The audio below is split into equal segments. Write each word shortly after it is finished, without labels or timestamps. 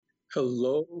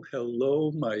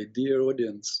Hello, my dear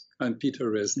audience. I'm Peter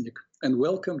Reznik, and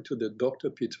welcome to the Dr.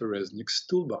 Peter Reznik's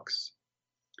Toolbox.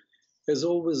 As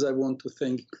always, I want to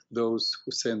thank those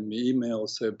who send me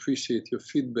emails. I appreciate your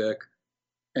feedback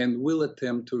and will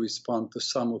attempt to respond to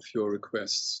some of your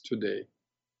requests today.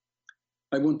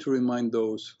 I want to remind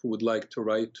those who would like to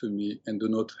write to me and do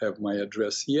not have my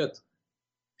address yet.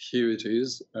 Here it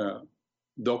is,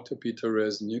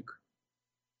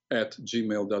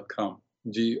 drpeterreznik@gmail.com.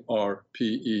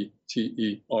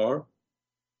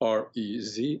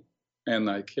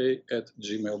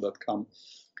 drpeterreznik@gmail.com.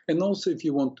 And also, if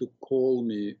you want to call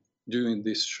me during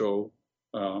this show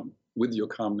with your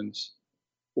comments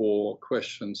or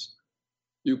questions,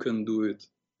 you can do it.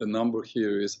 The number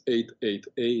here is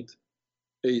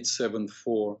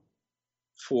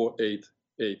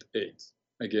 888-874-4888.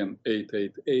 Again,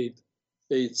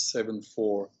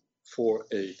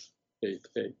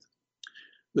 888-874-4888.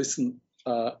 Listen,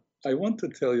 I want to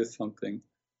tell you something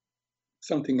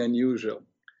unusual.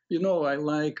 You know, I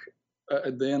like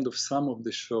at the end of some of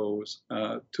the shows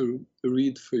to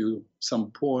read for you some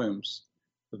poems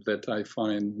that I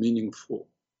find meaningful.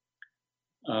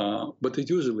 But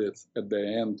it usually it's at the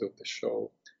end of the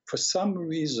show. For some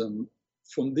reason,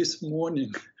 from this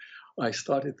morning, I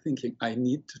started thinking I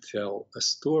need to tell a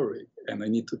story, and I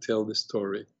need to tell the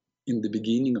story in the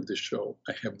beginning of the show.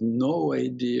 I have no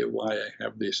idea why I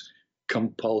have this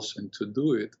compulsion to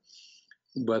do it,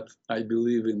 but I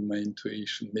believe in my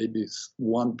intuition. Maybe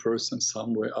one person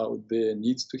somewhere out there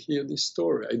needs to hear this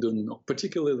story. I don't know.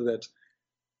 Particularly that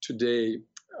today,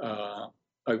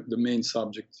 the main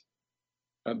subject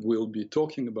we'll be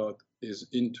talking about is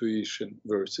intuition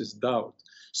versus doubt.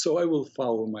 So I will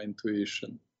follow my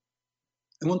intuition.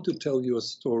 I want to tell you a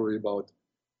story about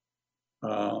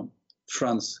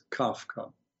Franz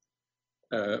Kafka,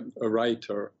 a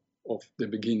writer of the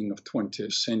beginning of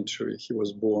 20th century. He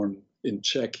was born in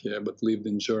Czechia but lived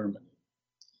in Germany.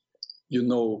 You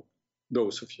know,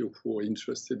 those of you who are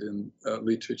interested in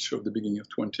literature of the beginning of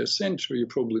 20th century, you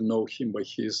probably know him by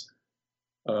his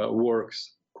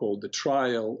works called The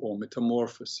Trial or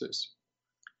Metamorphosis.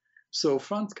 So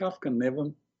Franz Kafka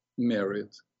never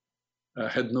married,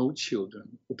 had no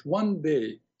children, but one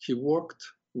day he walked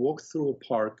through a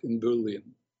park in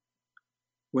Berlin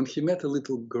when he met a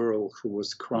little girl who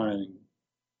was crying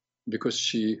because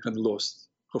she had lost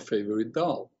her favorite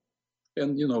doll.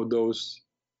 And you know, those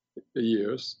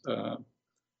years,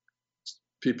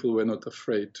 people were not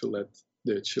afraid to let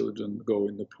their children go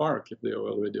in the park if they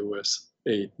already were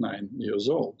 8, 9 years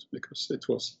old, because it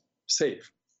was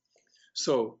safe.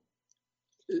 So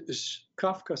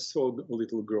Kafka saw a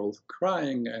little girl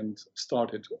crying and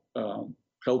started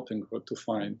helping her to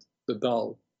find the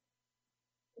doll,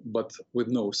 but with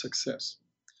no success.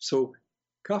 So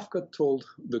Kafka told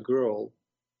the girl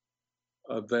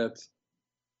that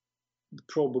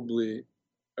probably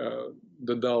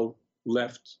the doll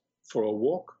left for a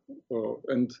walk,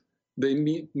 and they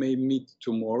may meet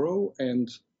tomorrow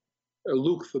and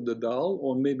look for the doll,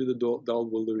 or maybe the doll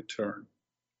will return.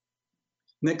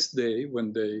 Next day,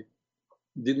 when they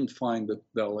didn't find the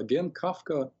doll again,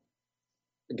 Kafka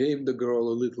gave the girl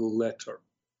a little letter.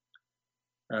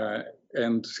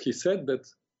 And he said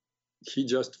that he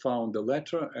just found the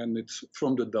letter and it's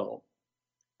from the doll.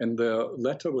 And the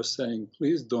letter was saying,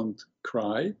 please don't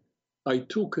cry. I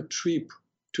took a trip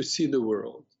to see the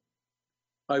world.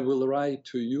 I will write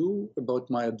to you about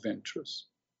my adventures.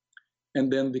 And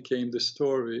then became the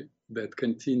story that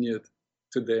continued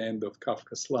to the end of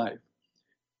Kafka's life.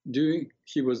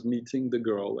 He was meeting the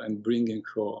girl and bringing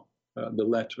her the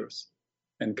letters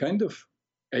and kind of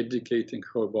educating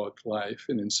her about life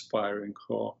and inspiring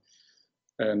her.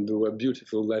 And there were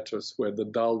beautiful letters where the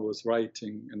doll was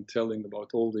writing and telling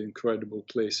about all the incredible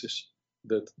places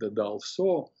that the doll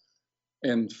saw.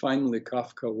 And finally,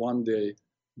 Kafka one day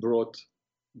brought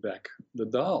back the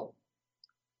doll.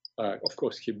 Of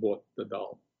course, he bought the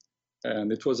doll.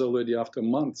 And it was already after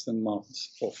months and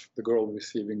months of the girl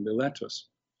receiving the letters.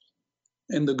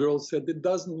 And the girl said, it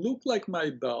doesn't look like my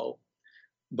doll.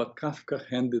 But Kafka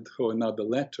handed her another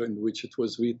letter in which it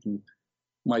was written,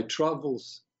 my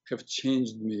travels have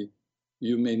changed me.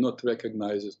 You may not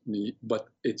recognize me, but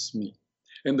it's me.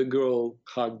 And the girl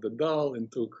hugged the doll and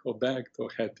took her back to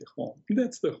a happy home.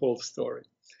 That's the whole story.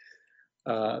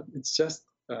 It's just,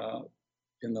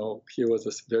 he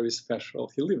was very special.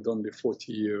 He lived only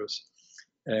 40 years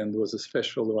and was a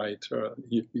special writer,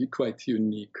 quite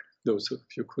unique, those of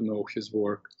you who know his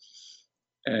work.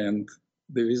 And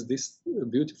there is this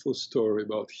beautiful story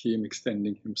about him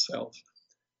extending himself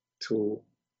to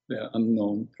the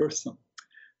unknown person.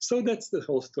 So that's the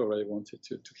whole story I wanted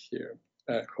you to hear.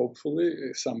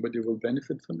 hopefully somebody will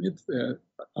benefit from it.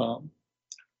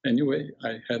 Anyway,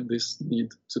 I had this need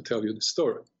to tell you the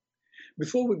story.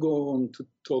 Before we go on to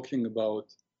talking about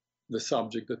the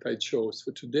subject that I chose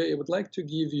for today, I would like to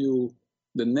give you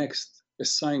the next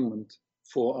assignment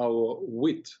for our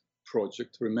WIT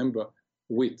project. Remember,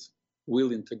 WIT,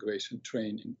 Will Integration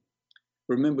Training.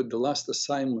 Remember, the last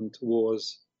assignment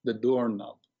was the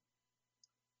doorknob.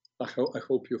 I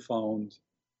hope you found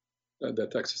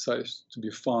that exercise to be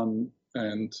fun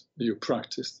and you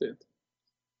practiced it.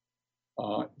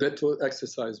 That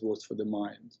exercise was for the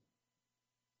mind.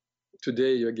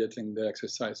 Today you're getting the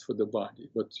exercise for the body,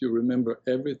 but you remember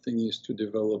everything is to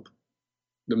develop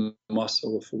the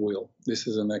muscle of will. This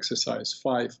is an exercise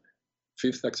 5,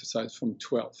 fifth exercise from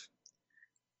 12.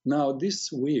 Now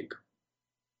this week,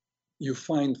 you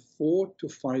find 4 to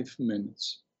 5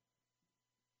 minutes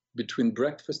between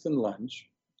breakfast and lunch,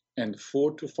 and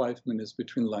 4 to 5 minutes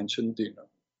between lunch and dinner.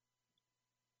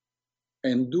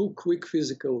 And do quick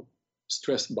physical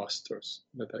stress busters,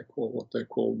 that I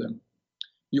call them.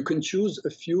 You can choose a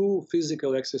few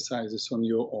physical exercises on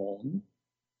your own,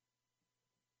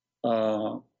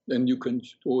 and you can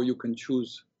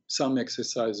choose some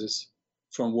exercises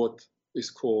from what is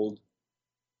called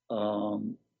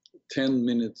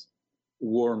 10-minute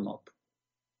warm-up.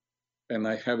 And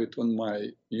I have it on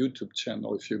my YouTube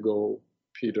channel. If you go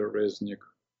Peter Resnick,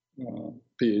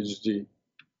 PhD,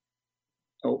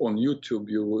 on YouTube,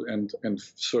 and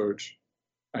search.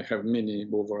 I have many,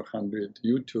 over 100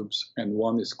 YouTubes, and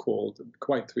one is called,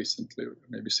 quite recently,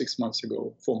 maybe 6 months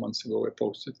ago, 4 months ago, I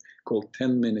posted, called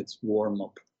 10 minutes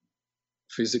warm-up,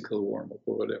 physical warm-up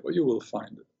or whatever. You will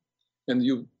find it. And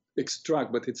you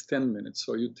extract, but it's 10 minutes.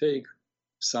 So you take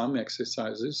some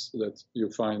exercises that you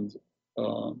find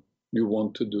you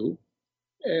want to do,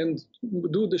 and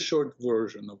do the short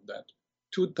version of that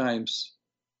 2 times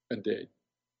a day.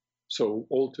 So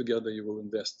altogether, you will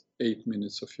invest 8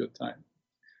 minutes of your time.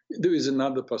 There is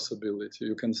another possibility.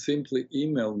 You can simply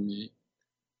email me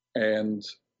and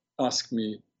ask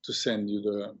me to send you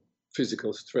the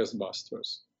physical stress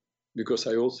busters, because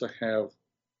I also have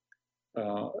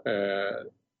a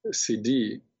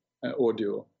CD,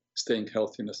 audio, Staying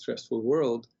Healthy in a Stressful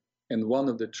World, and one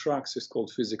of the tracks is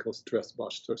called Physical Stress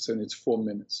Busters, and it's 4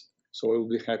 minutes. So I will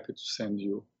be happy to send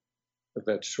you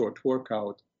that short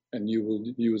workout, and you will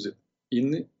use it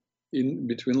in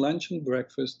between lunch and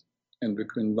breakfast, and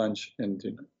between lunch and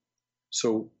dinner.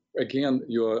 So again,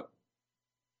 you're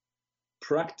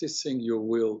practicing your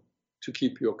will to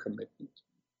keep your commitment.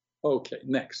 Okay,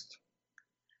 next.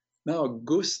 Now,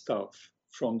 Gustav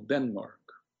from Denmark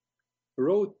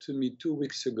wrote to me 2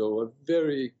 weeks ago a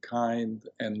very kind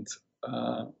and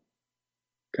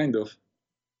kind of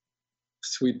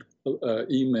sweet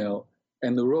email,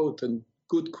 and wrote a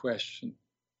good question.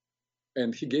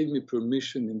 And he gave me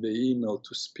permission in the email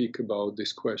to speak about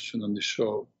this question on the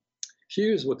show.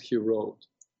 Here's what he wrote,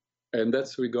 and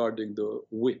that's regarding the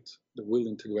WIT, the Will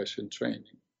Integration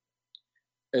Training.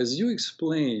 As you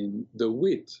explain the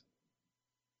WIT,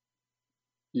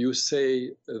 you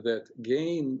say that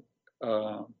gain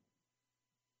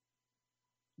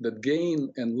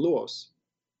and loss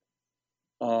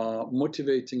are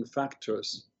motivating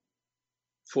factors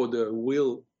for the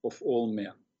will of all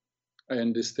men. I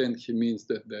understand he means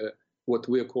that what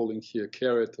we're calling here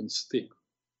carrot and stick.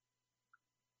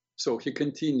 So he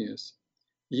continues,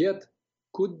 yet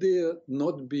could there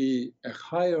not be a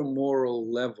higher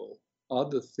moral level,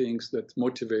 other things that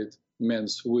motivate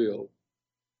men's will,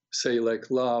 say like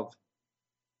love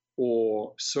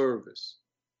or service?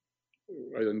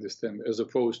 I understand, as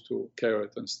opposed to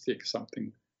carrot and stick,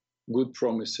 something good,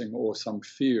 promising, or some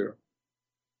fear.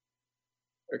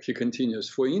 He continues,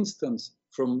 for instance,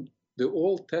 from the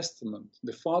Old Testament,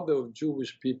 the father of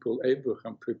Jewish people,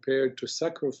 Abraham, prepared to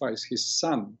sacrifice his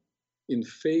son in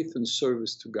faith and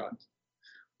service to God.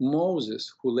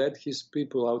 Moses, who led his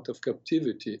people out of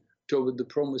captivity toward the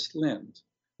promised land,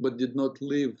 but did not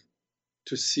live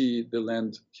to see the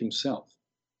land himself.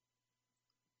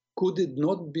 Could it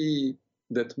not be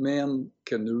that man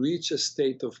can reach a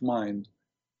state of mind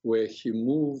where he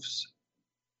moves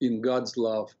in God's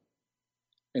love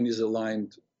and is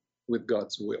aligned with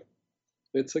God's will?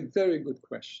 It's a very good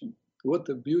question. What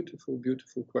a beautiful,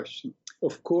 beautiful question.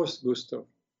 Of course, Gustav,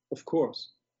 of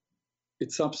course,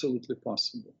 it's absolutely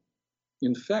possible.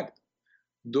 In fact,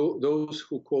 those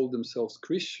who call themselves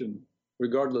Christian,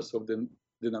 regardless of the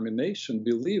denomination,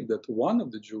 believe that one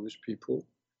of the Jewish people,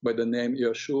 by the name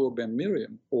Yeshua ben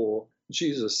Miriam, or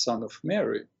Jesus, son of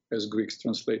Mary, as Greeks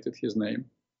translated his name,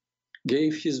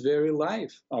 gave his very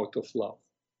life out of love.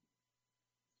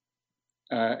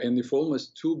 And if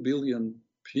almost 2 billion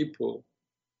people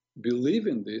believe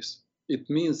in this, it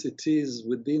means it is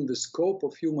within the scope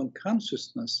of human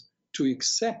consciousness to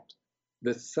accept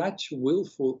that such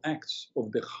willful acts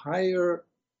of the higher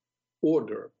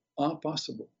order are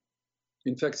possible.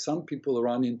 In fact, some people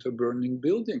run into burning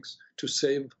buildings to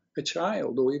save a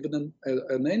child or even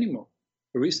an animal,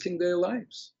 risking their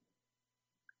lives.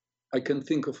 I can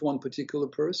think of one particular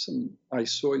person I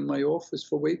saw in my office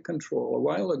for weight control a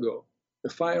while ago, a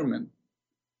fireman.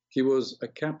 He was a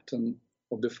captain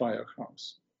of the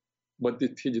firehouse, but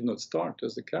he did not start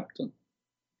as a captain.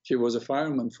 He was a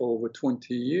fireman for over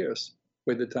 20 years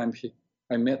by the time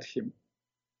I met him.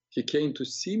 He came to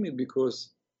see me because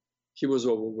he was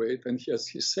overweight, and as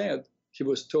he said, he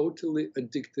was totally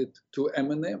addicted to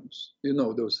M&Ms. You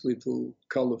know, those little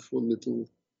colorful little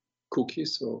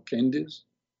cookies or candies,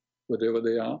 whatever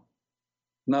they are.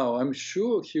 Now, I'm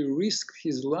sure he risked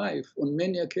his life on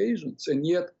many occasions, and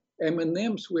yet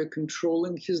M&Ms were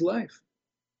controlling his life.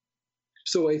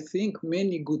 So I think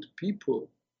many good people,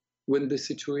 when the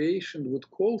situation would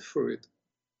call for it,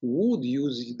 would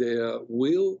use their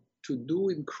will to do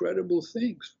incredible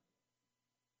things.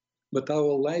 But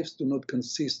our lives do not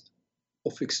consist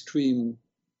of extreme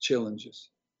challenges.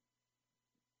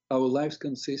 Our lives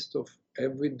consist of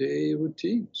everyday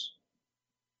routines.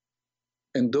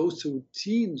 And those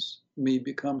routines may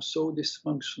become so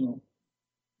dysfunctional,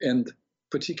 and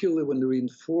particularly when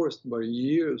reinforced by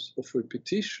years of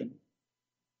repetition,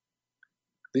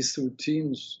 these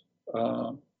routines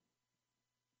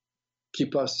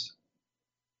keep us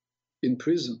in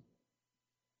prison.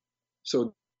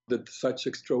 So that such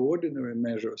extraordinary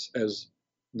measures as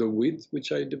the WIT,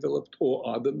 which I developed, or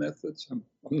other methods, I'm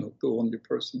not the only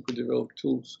person who developed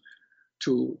tools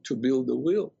to build the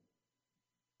will,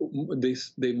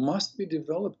 they must be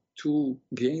developed to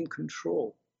gain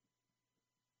control.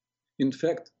 In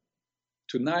fact,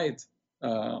 tonight,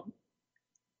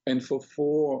 and for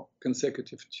 4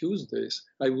 consecutive Tuesdays,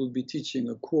 I will be teaching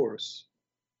a course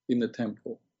in the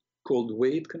temple called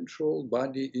Weight Control,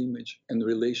 Body Image, and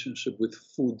Relationship with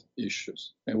Food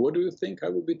Issues. And what do you think I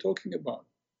will be talking about?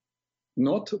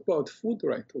 Not about food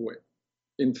right away.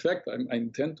 In fact, I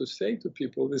intend to say to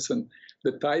people, listen,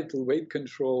 the title Weight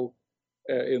Control,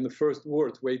 in the first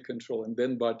word, weight control, and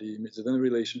then body image, and then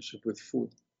relationship with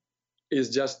food, is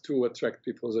just to attract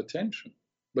people's attention.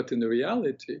 But in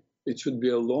reality, it should be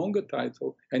a longer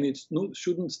title, and it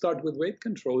shouldn't start with weight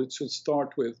control. It should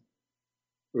start with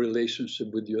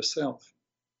relationship with yourself,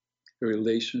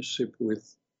 relationship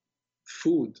with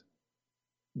food,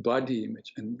 body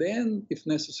image, and then, if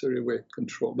necessary, weight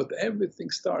control. But everything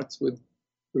starts with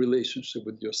relationship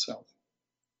with yourself.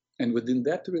 And within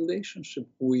that relationship,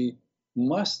 we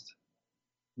must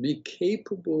be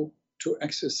capable to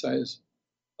exercise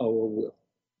our will.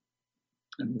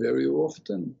 And very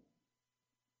often,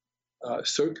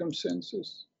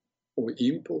 circumstances or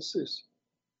impulses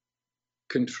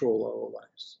control our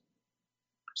lives.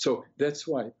 So that's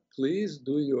why, please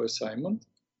do your assignment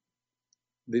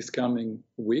this coming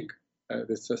week.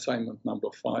 This assignment number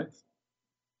 5.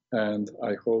 And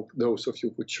I hope those of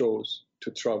you who chose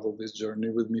to travel this journey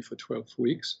with me for 12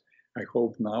 weeks, I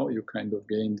hope now you kind of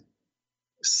gained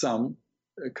some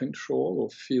control or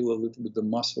feel a little bit the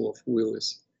muscle of will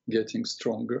is getting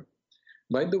stronger.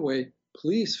 By the way,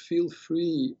 please feel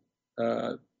free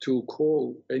to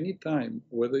call anytime,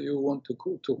 whether you want to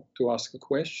call to ask a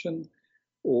question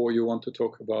or you want to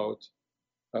talk about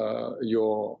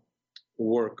your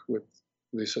work with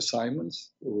these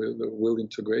assignments, with the will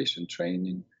integration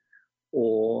training,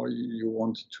 or you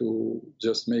want to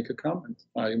just make a comment.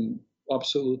 I'm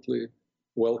absolutely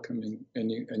welcoming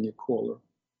any caller.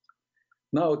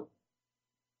 Now,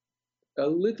 a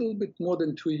little bit more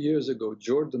than 2 years ago,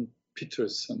 Jordan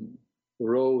Peterson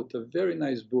wrote a very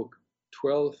nice book,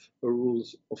 12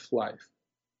 Rules of Life.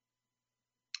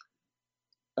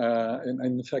 And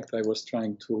in fact, I was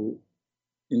trying to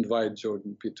invite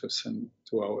Jordan Peterson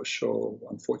to our show.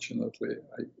 Unfortunately,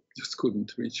 I just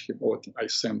couldn't reach him. Or I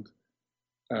sent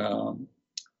an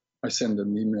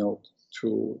email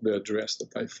to the address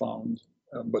that I found,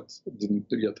 but didn't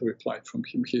get a reply from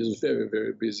him. He is very,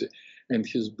 very busy, and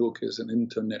his book is an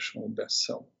international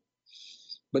bestseller.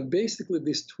 But basically,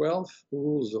 these 12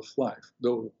 rules of life,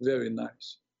 though very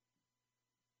nice,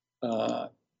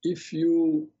 if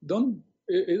you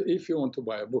want to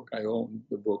buy a book, I own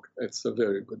the book. It's a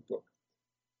very good book.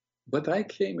 But I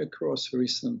came across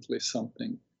recently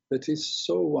something that is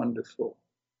so wonderful.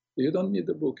 You don't need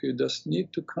a book. You just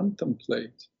need to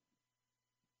contemplate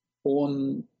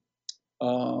on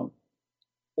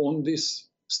these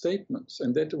statements.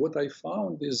 And that what I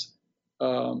found is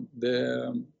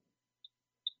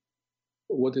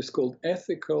what is called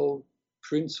ethical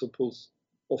principles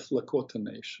of Lakota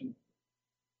Nation.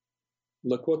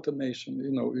 Lakota Nation,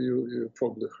 you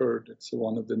probably heard, it's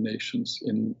one of the nations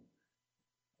in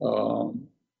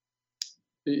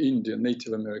India,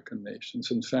 Native American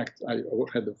nations. In fact, I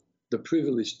had the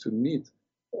privilege to meet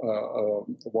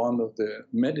one of the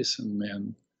medicine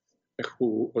men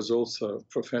who was also a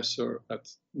professor at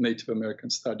Native American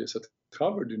Studies at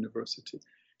Harvard University.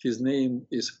 His name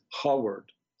is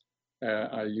Howard.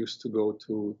 I used to go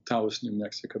to Taos, New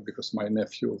Mexico, because my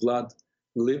nephew Vlad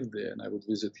lived there, and I would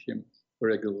visit him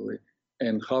regularly.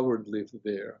 And Howard lived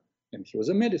there, and he was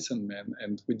a medicine man,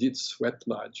 and we did Sweat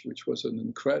Lodge, which was an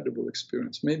incredible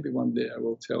experience. Maybe one day I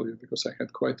will tell you, because I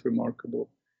had quite remarkable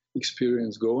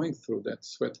experience going through that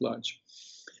Sweat Lodge.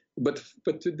 But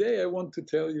today I want to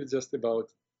tell you just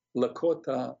about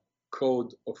Lakota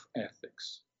Code of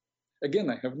Ethics. Again,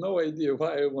 I have no idea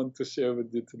why I want to share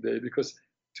with you today, because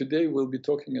today we'll be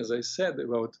talking, as I said,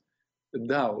 about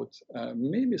doubt.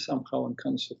 Maybe somehow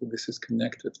unconsciously this is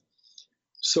connected.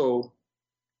 So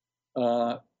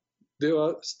there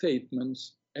are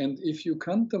statements, and if you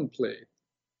contemplate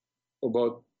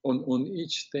about on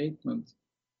each statement,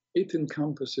 it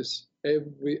encompasses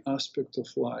every aspect of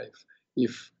life.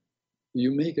 If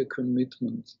you make a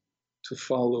commitment to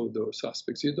follow those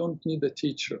aspects, you don't need a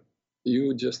teacher.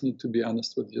 You just need to be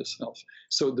honest with yourself.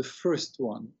 So the first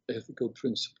one, ethical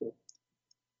principle: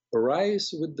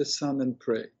 arise with the sun and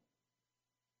pray.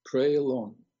 Pray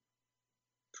alone.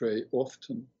 Pray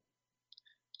often.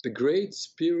 The Great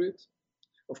Spirit,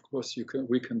 of course,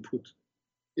 we can put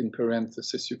in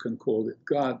parentheses, you can call it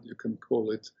God, you can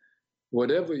call it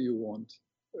whatever you want,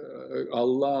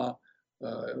 Allah,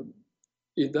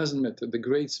 it doesn't matter. The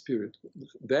Great Spirit,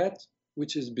 that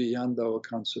which is beyond our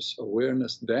conscious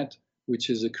awareness, that which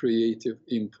is a creative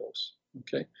impulse.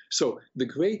 Okay, so the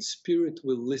Great Spirit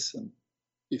will listen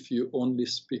if you only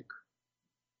speak.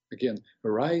 Again,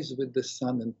 arise with the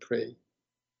sun and pray.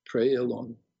 Pray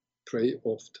alone. Pray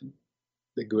often.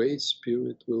 The Great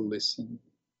Spirit will listen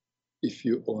if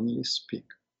you only speak.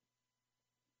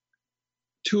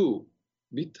 2,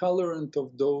 be tolerant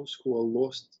of those who are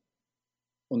lost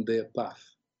on their path.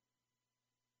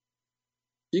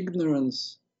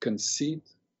 Ignorance, conceit,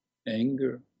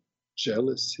 anger,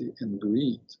 jealousy, and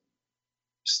greed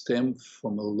stem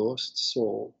from a lost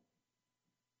soul.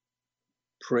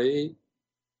 Pray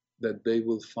that they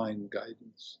will find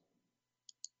guidance.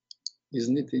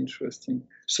 Isn't it interesting?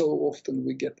 So often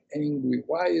we get angry.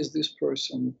 Why is this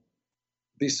person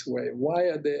this way? Why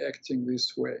are they acting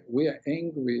this way? We are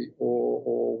angry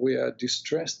or we are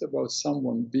distressed about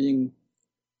someone being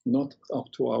not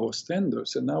up to our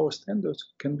standards. And our standards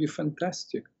can be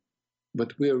fantastic,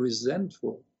 but we are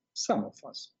resentful, some of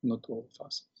us, not all of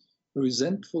us,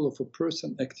 resentful of a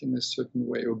person acting a certain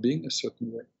way or being a certain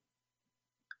way.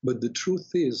 But the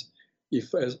truth is,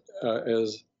 if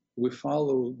as we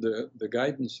follow the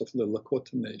guidance of the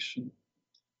Lakota Nation,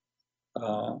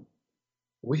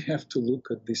 we have to look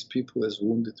at these people as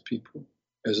wounded people,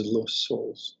 as lost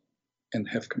souls, and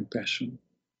have compassion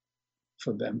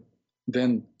for them.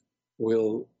 Then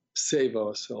we'll save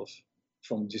ourselves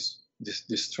from this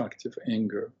destructive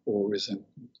anger or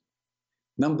resentment.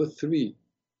 Number 3,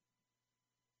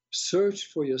 search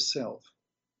for yourself,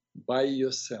 by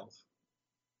yourself.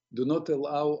 Do not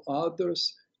allow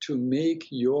others to make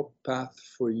your path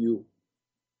for you.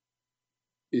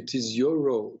 It is your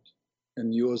road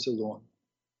and yours alone.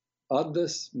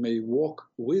 Others may walk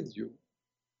with you,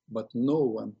 but no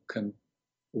one can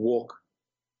walk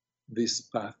this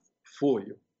path for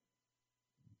you.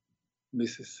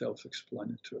 This is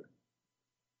self-explanatory.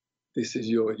 This is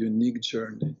your unique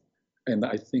journey. And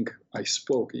I think I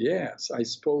spoke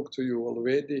to you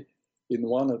already in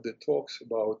one of the talks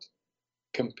about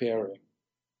comparing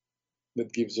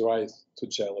that gives rise to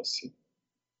jealousy.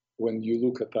 When you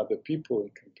look at other people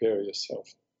and compare yourself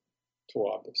to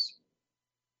others.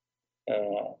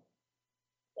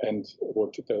 And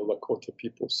what the Lakota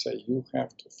people say, you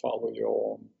have to follow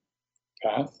your own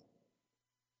path,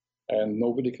 and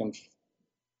nobody can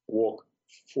walk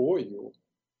for you.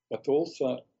 But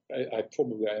also, I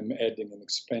probably am adding and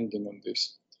expanding on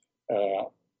this,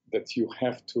 that you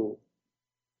have to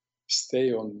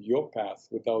stay on your path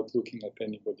without looking at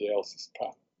anybody else's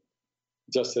path.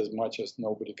 Just as much as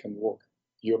nobody can walk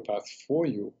your path for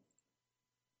you,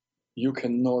 you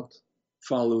cannot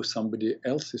follow somebody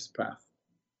else's path.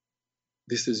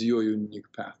 This is your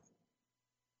unique path.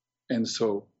 And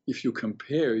so if you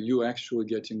compare, you're actually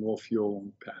getting off your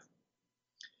own path.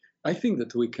 I think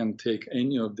that we can take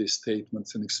any of these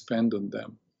statements and expand on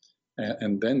them,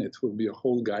 and then it will be a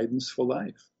whole guidance for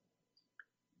life.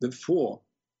 The 4,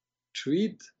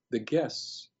 treat the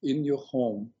guests in your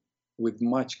home with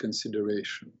much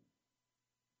consideration.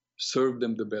 Serve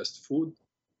them the best food,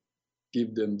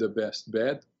 give them the best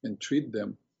bed, and treat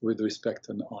them with respect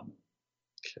and honor.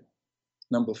 Okay.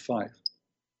 Number 5,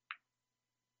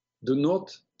 do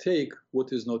not take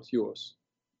what is not yours,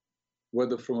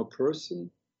 whether from a person,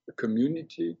 a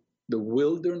community, the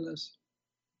wilderness,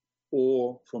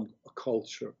 or from a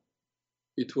culture.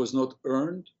 It was not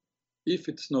earned. If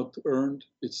it's not earned,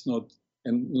 it's not,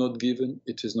 and not given,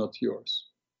 it is not yours.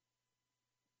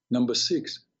 Number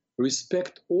 6,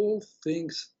 respect all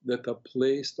things that are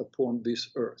placed upon this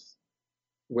earth,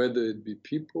 whether it be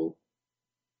people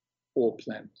or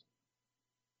plant.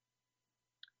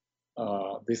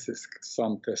 This is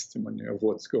some testimony of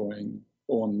what's going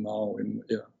on now in,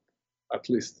 at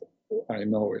least I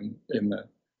know in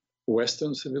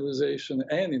Western civilization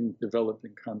and in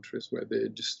developing countries where they're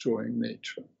destroying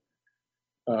nature.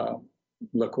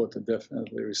 Lakota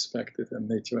definitely respected, and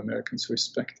Native Americans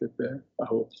respected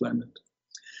our planet.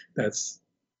 That's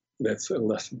a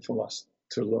lesson for us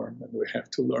to learn, and we have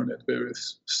to learn it very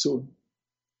soon.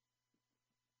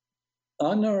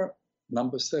 Honor,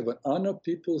 number 7, honor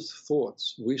people's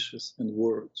thoughts, wishes, and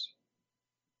words.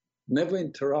 Never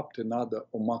interrupt another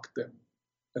or mock them.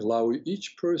 Allow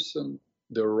each person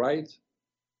the right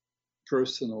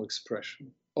personal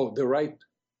expression, or the right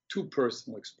to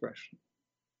personal expression.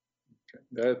 Okay.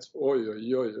 That's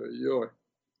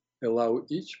Allow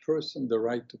each person the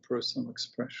right to personal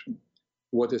expression.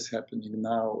 What is happening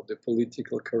now, the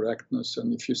political correctness,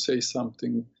 and if you say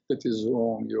something that is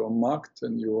wrong, you are mocked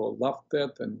and you are laughed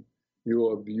at and you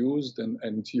are abused,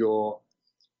 and your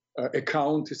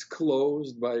account is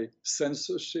closed by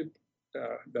censorship.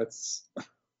 That's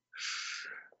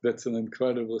an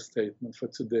incredible statement for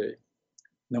today.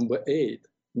 Number 8,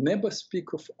 never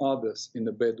speak of others in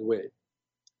a bad way.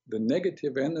 The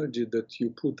negative energy that you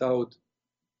put out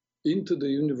into the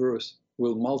universe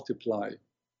will multiply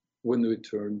when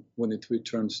it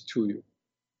returns to you.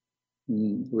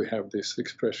 We have this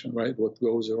expression, right? What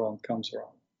goes around comes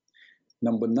around.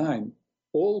 Number 9,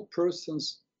 all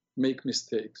persons make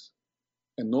mistakes,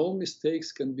 and all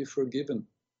mistakes can be forgiven.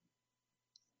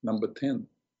 Number 10,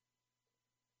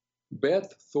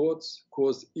 bad thoughts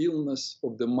cause illness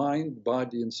of the mind,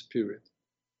 body, and spirit.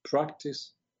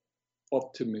 Practice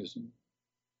optimism.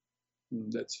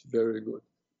 That's very good.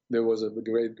 There was a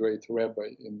great rabbi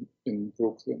in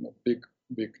Brooklyn, a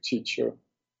big teacher,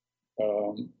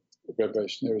 Rabbi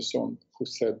Schneerson, who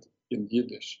said in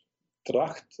Yiddish,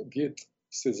 "Tracht git,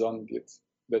 sezon git."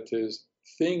 That is,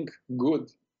 think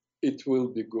good, it will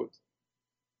be good.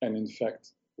 And in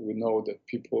fact, we know that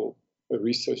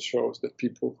research shows that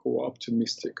people who are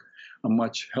optimistic are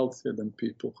much healthier than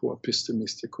people who are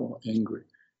pessimistic or angry.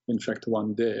 In fact,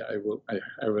 one day I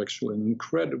have actually an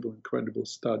incredible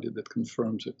study that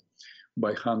confirms it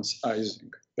by Hans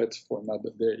Eysenck. That's for another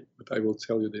day, but I will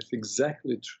tell you that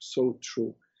exactly so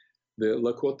true. The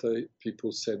Lakota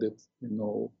people said it,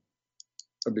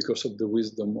 because of the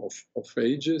wisdom of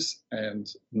ages,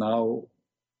 and now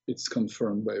it's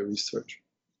confirmed by research.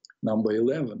 Number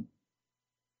 11,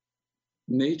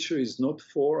 nature is not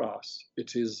for us,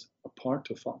 it is a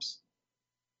part of us.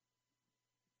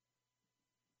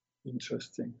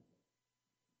 Interesting.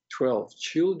 12,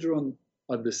 children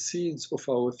are the seeds of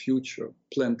our future.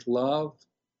 Plant love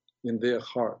in their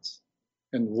hearts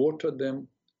and water them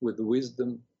with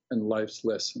wisdom and life's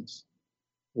lessons.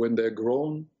 When they're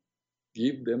grown,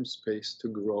 give them space to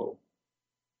grow.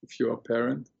 If you're a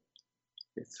parent,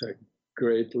 it's a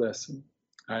great lesson.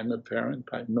 I'm a parent,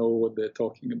 I know what they're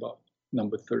talking about.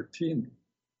 Number 13,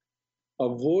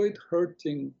 avoid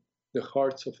hurting the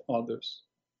hearts of others.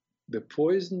 The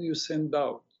poison you send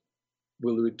out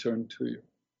will return to you.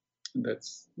 And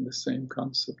that's the same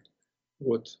concept.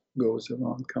 What goes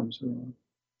around comes around.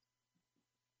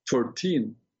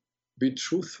 14, be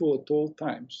truthful at all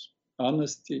times.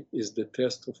 Honesty is the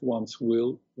test of one's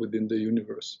will within the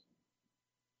universe.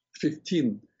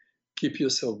 15, keep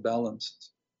yourself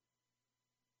balanced.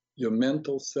 Your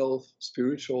mental self,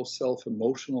 spiritual self,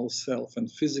 emotional self, and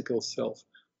physical self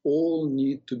all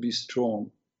need to be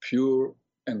strong, pure,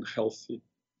 and healthy.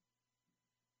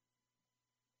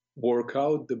 Work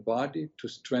out the body to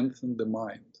strengthen the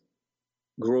mind.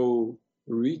 Grow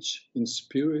rich in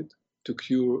spirit to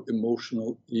cure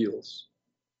emotional ills.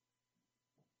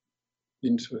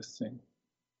 Interesting.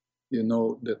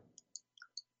 That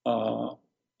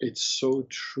it's so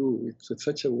true. It's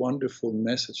such a wonderful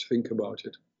message. Think about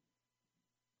it.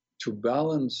 To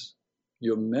balance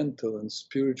your mental and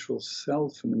spiritual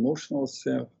self and emotional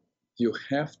self, you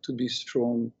have to be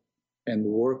strong and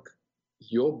work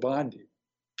your body.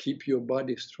 Keep your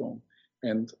body strong.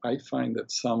 And I find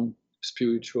that some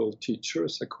spiritual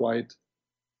teachers are quite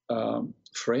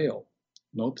frail,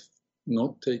 not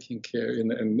taking care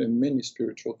in many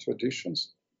spiritual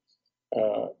traditions.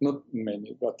 Not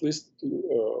many, but at least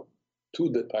two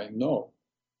that I know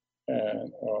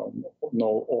and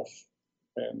know of.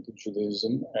 And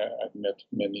Judaism, I've met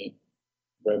many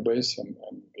rabbis and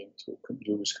been to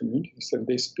Jewish communities, and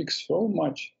they speak so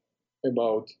much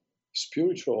about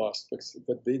spiritual aspects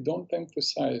that they don't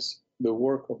emphasize the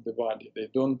work of the body. They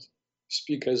don't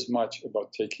speak as much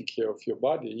about taking care of your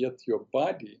body, yet your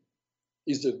body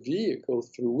is a vehicle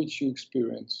through which you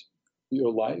experience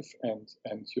your life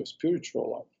and your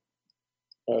spiritual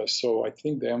life. So I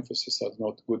think the emphasis is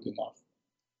not good enough.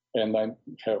 And I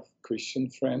have Christian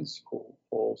friends who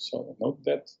also are not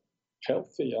that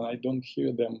healthy, and I don't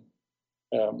hear them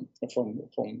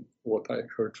from what I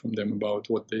heard from them about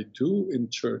what they do in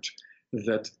church,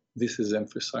 that this is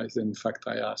emphasized. In fact,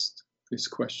 I asked these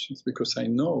questions because I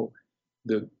know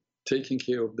that taking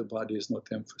care of the body is not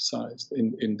emphasized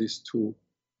in these two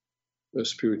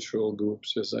spiritual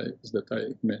groups that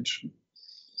I mentioned.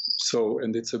 So,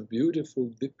 and it's a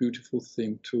beautiful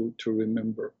thing to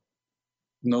remember.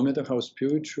 No matter how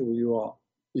spiritual you are,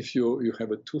 if you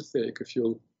have a toothache, if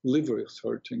your liver is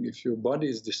hurting, if your body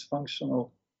is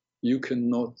dysfunctional, you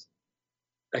cannot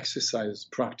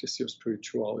practice your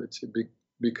spirituality,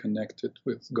 be connected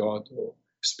with God or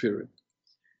spirit.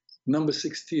 Number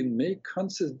 16, make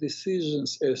conscious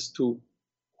decisions as to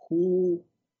who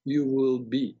you will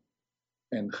be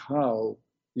and how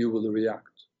you will react.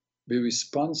 Be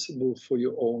responsible for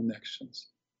your own actions.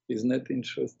 Isn't that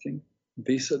interesting?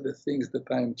 These are the things that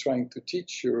I'm trying to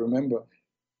teach you. Remember,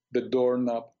 the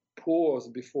doorknob, pause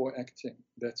before acting.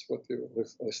 That's what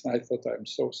I thought I'm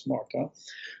so smart, huh?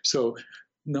 So,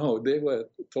 no, they were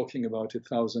talking about it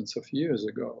thousands of years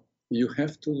ago. You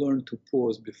have to learn to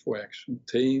pause before action,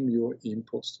 tame your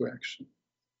impulse to action,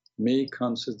 make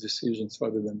conscious decisions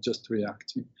rather than just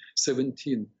reacting.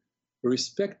 17,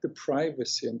 respect the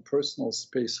privacy and personal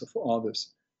space of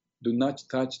others. Do not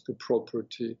touch the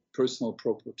personal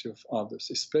property of others,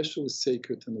 especially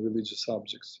sacred and religious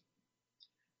objects.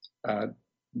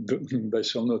 They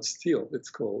shall not steal, it's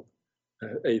called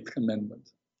 8th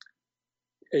commandment.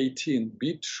 18,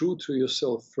 be true to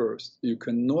yourself first. You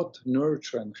cannot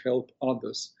nurture and help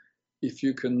others if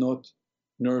you cannot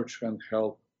nurture and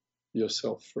help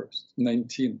yourself first.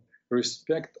 19,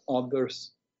 respect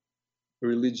others'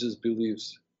 religious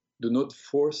beliefs. Do not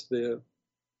force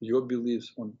your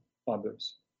beliefs on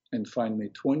others. And finally,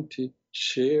 20,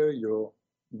 share your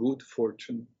good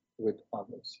fortune with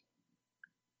others.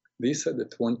 These are the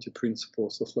 20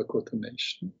 principles of Lakota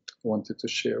Nation I wanted to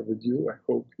share with you. I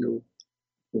hope you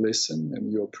listen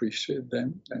and you appreciate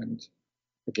them. And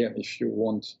again, if you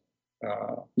want,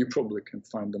 you probably can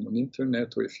find them on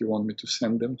internet, or if you want me to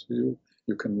send them to you,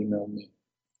 you can email me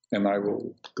and I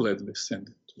will gladly send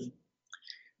it to you.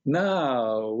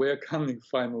 Now we're coming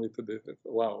finally to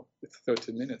wow, it's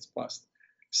 30 minutes past.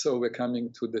 So we're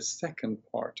coming to the second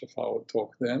part of our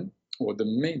talk then, or the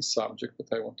main subject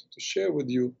that I wanted to share with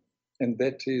you, and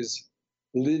that is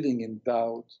living in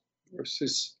doubt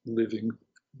versus living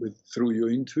through your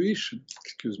intuition.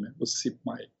 Excuse me, I'll sip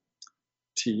my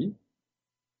tea.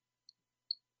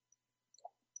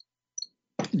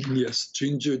 Yes,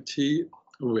 ginger tea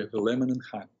with lemon and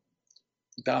honey.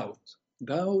 Doubt.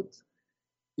 Doubt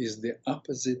is the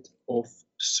opposite of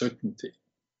certainty.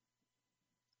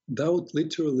 Doubt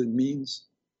literally means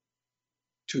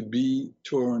to be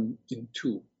torn in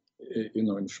two.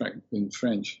 In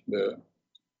French, the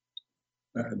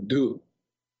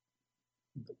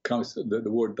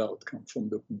word doubt comes from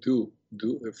the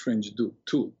French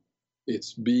two.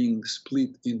 It's being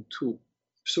split in two.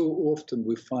 So often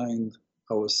we find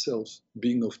ourselves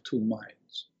being of two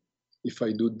minds. If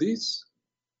I do this,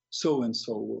 so and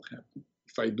so will happen.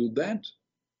 If I do that,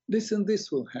 this and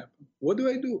this will happen. What do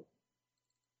I do?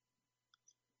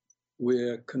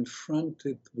 We're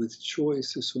confronted with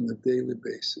choices on a daily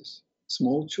basis.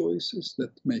 Small choices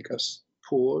that make us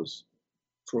pause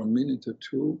for a minute or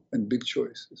two, and big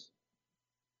choices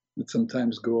that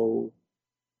sometimes grow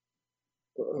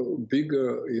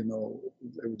bigger.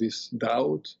 This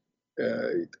doubt,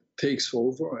 it takes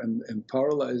over and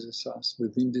paralyzes us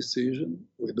with indecision.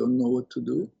 We don't know what to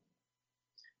do.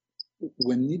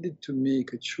 When needed to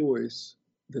make a choice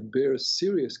that bears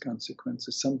serious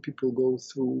consequences, some people go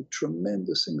through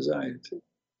tremendous anxiety.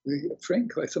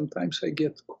 Frankly, sometimes I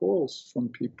get calls from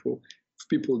people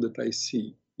that I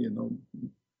see,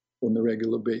 on a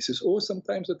regular basis, or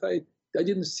sometimes that I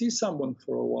didn't see someone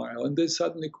for a while, and they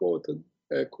suddenly call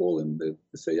call and they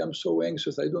say, I'm so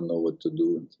anxious, I don't know what to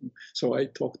do. So I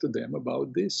talk to them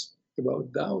about this,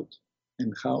 about doubt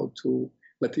and how to,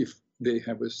 but if they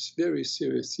have a very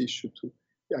serious issue to,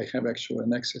 I have actually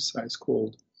an exercise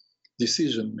called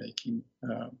decision making.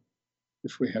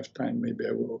 If we have time, maybe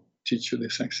I will teach you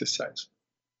this exercise.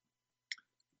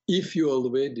 If you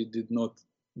already did not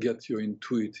get your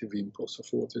intuitive impulse of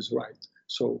what is right,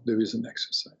 so there is an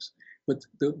exercise. But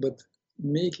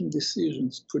making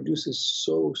decisions produces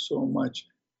so much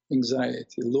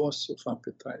anxiety, loss of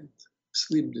appetite,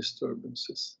 sleep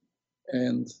disturbances,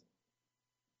 and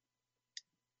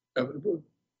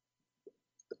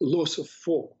loss of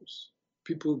focus.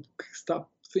 People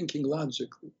stop thinking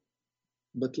logically.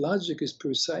 But logic is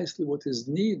precisely what is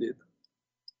needed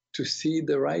to see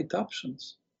the right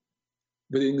options.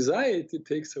 But anxiety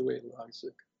takes away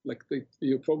logic. Like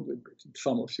you probably,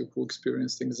 some of you who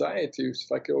experienced anxiety, it's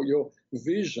like your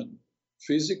vision,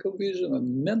 physical vision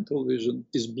and mental vision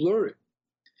is blurry.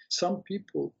 Some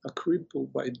people are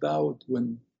crippled by doubt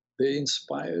when they're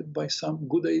inspired by some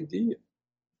good idea.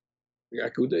 A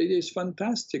good idea is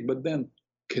fantastic, but then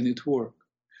can it work?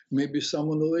 Maybe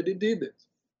someone already did it.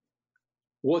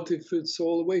 What if it's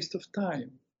all a waste of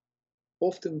time?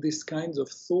 Often these kinds of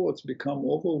thoughts become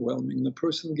overwhelming. The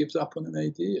person gives up on an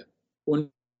idea,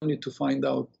 only to find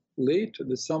out later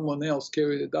that someone else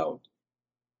carried it out.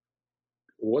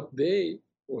 What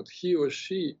he or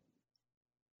she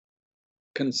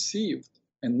conceived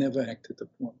and never acted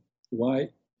upon. Why?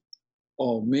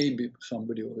 Or maybe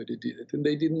somebody already did it, and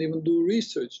they didn't even do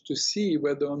research to see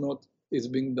whether or not it's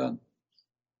being done.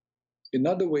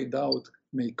 Another way doubt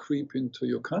may creep into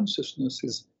your consciousness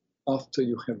is after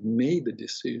you have made a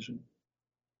decision.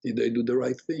 Did I do the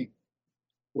right thing?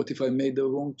 What if I made the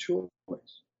wrong choice?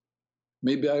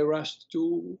 Maybe I rushed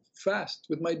too fast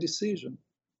with my decision.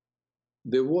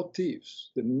 The what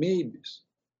ifs, the maybes,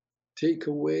 take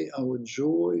away our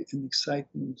joy and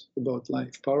excitement about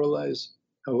life, paralyze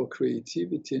our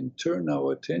creativity, and turn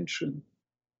our attention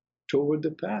toward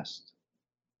the past.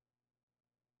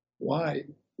 Why?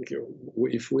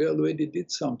 If we already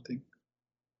did something,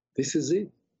 this is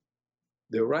it.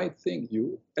 The right thing,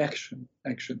 action.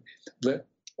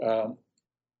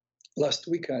 Last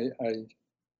week I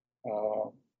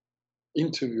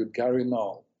interviewed Gary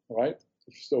Null, right?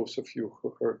 If those of you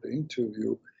who heard the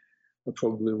interview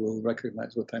probably will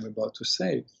recognize what I'm about to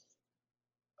say.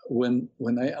 When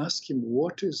I asked him,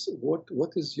 what is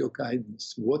your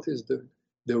guidance? What is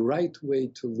the right way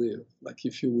to live? Like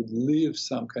if you would leave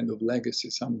some kind of legacy,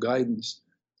 some guidance.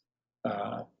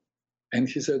 And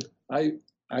he said,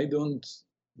 I don't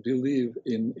believe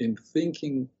in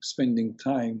thinking, spending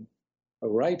time,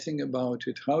 writing about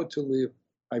it, how to live.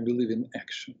 I believe in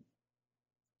action.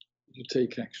 You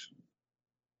take action.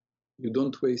 You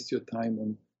don't waste your time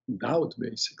on doubt,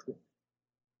 basically.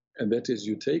 And that is,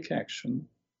 you take action,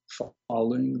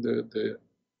 following the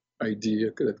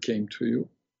idea that came to you,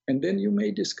 and then you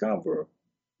may discover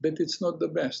that it's not the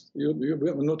best.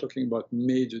 We're not talking about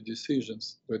major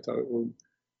decisions that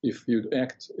if you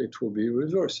act, it will be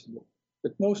reversible.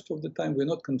 But most of the time, we're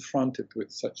not confronted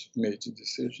with such major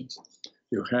decisions.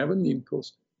 You have an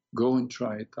impulse, go and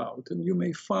try it out, and you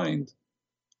may find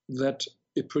that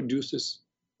it produces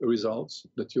results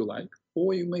that you like,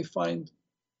 or you may find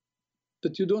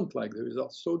that you don't like the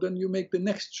results. So then you make the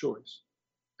next choice,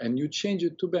 and you change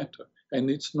it to better. And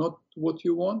it's not what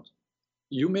you want,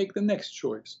 you make the next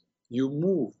choice. You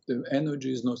move, the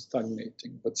energy is not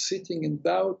stagnating. But sitting in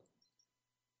doubt,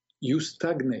 you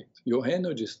stagnate, your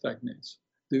energy stagnates.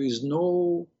 There is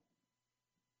no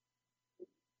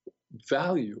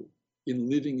value in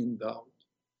living in doubt.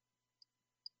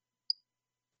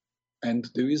 And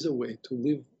there is a way to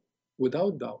live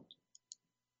without doubt.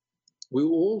 We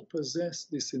all possess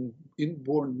this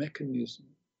inborn mechanism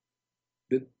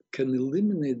that can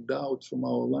eliminate doubt from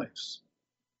our lives.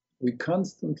 We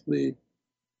constantly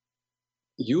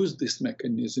use this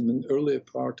mechanism in the earlier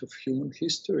part of human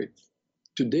history.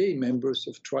 Today, members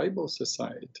of tribal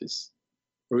societies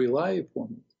rely upon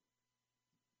it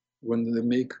when they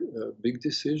make big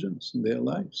decisions in their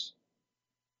lives.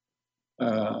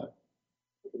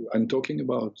 I'm talking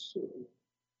about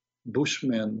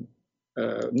Bushmen,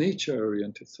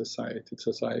 nature-oriented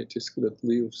societies that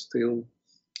live still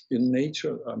in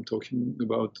nature. I'm talking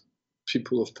about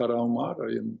people of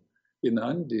Tarahumara in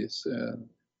Andes,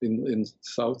 in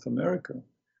South America.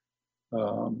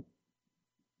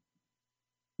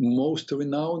 Most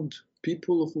renowned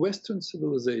people of Western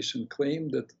civilization claim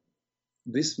that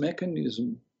this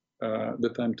mechanism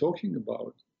that I'm talking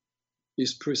about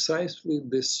is precisely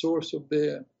the source of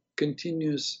their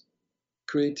continuous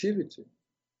creativity.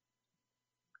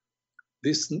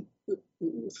 This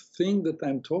thing that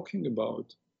I'm talking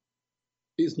about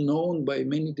is known by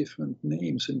many different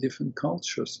names in different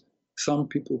cultures. Some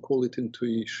people call it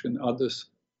intuition, others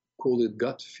call it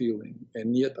gut feeling,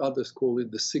 and yet others call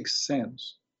it the sixth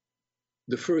sense,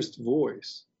 the first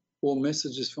voice, or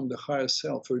messages from the higher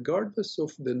self. Regardless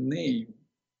of the name,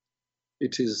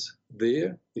 it is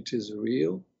there, it is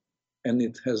real, and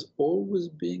it has always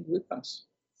been with us,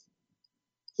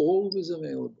 always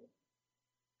available.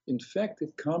 In fact,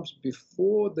 it comes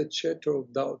before the chatter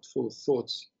of doubtful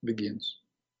thoughts begins.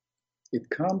 It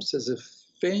comes as a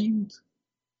faint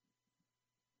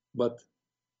but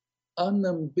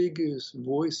unambiguous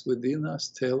voice within us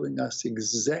telling us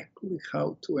exactly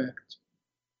how to act.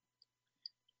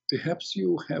 Perhaps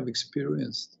you have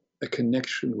experienced a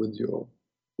connection with your,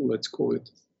 let's call it,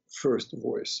 first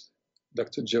voice.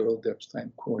 Dr. Gerald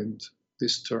Epstein coined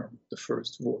this term, the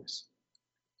first voice.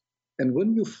 And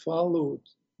when you followed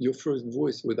your first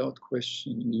voice without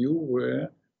question, you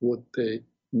were what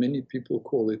many people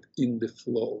call it, in the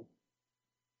flow.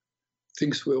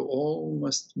 Things were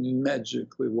almost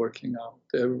magically working out.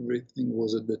 Everything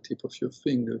was at the tip of your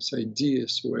fingers.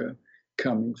 Ideas were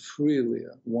coming freely,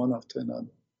 one after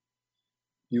another.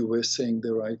 You were saying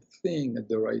the right thing at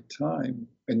the right time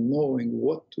and knowing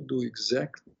what to do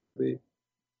exactly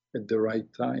at the right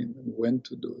time and when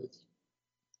to do it.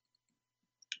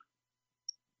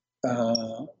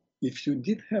 If you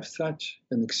did have such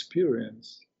an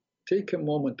experience, take a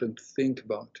moment and think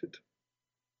about it.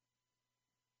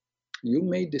 You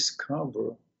may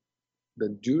discover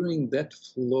that during that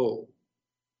flow,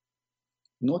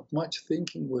 not much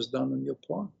thinking was done on your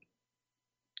part.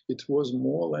 It was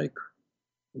more like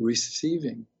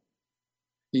receiving.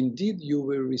 Indeed, you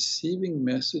were receiving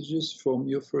messages from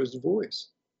your first voice,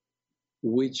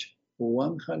 which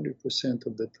 100%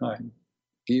 of the time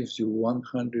gives you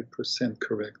 100%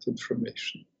 correct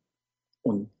information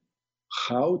on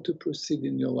how to proceed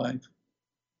in your life,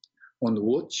 on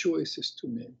what choices to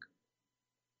make.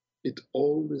 It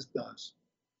always does.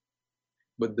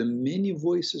 But the many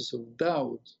voices of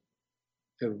doubt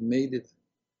have made it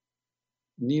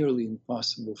nearly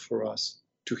impossible for us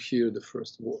to hear the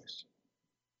first voice.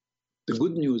 The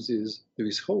good news is there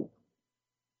is hope.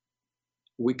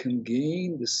 We can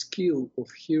gain the skill of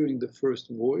hearing the first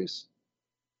voice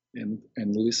and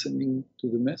listening to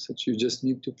the message. You just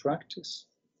need to practice.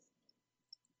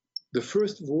 The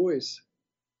first voice,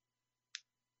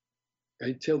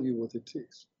 I tell you what it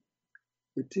is.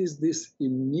 It is this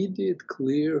immediate,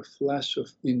 clear flash of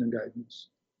inner guidance.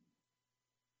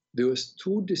 There are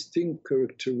two distinct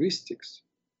characteristics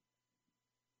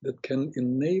that can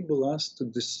enable us to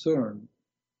discern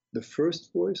the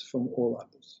first voice from all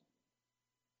others.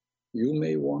 You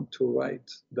may want to write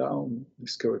down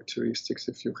these characteristics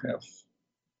if you have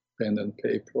pen and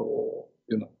paper or,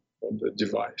 on the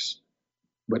device.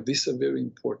 But these are very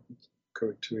important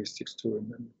characteristics to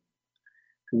remember.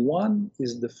 One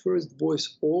is the first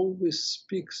voice always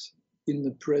speaks in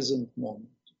the present moment,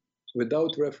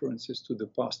 without references to the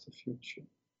past or future.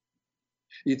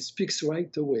 It speaks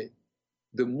right away.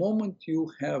 The moment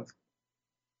you have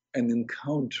an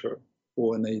encounter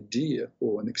or an idea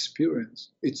or an experience,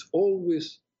 it's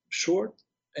always short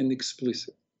and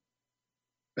explicit.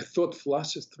 A thought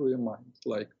flashes through your mind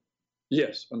like,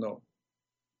 yes or no,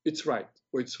 it's right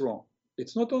or it's wrong.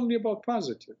 It's not only about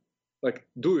positive, like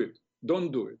do it,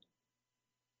 don't do it.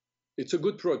 It's a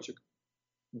good project.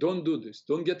 Don't do this,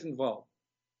 don't get involved.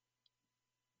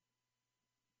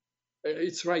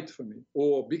 It's right for me,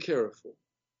 or be careful.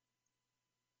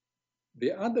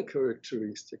 The other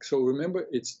characteristic, so remember,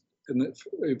 it's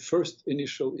a first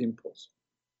initial impulse.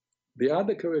 The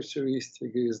other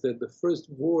characteristic is that the first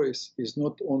voice is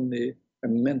not only a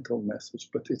mental message,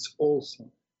 but it's also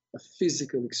a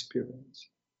physical experience.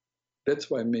 That's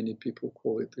why many people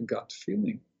call it a gut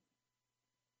feeling.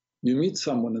 You meet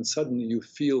someone and suddenly you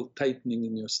feel tightening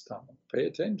in your stomach. Pay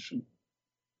attention.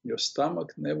 Your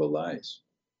stomach never lies.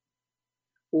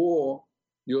 Or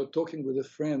you're talking with a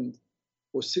friend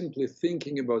or simply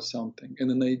thinking about something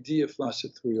and an idea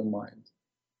flashes through your mind.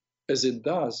 As it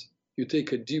does, you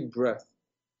take a deep breath,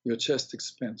 your chest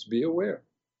expands. Be aware.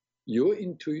 Your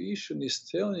intuition is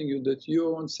telling you that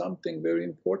you're on something very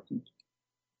important.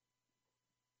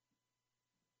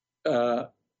 I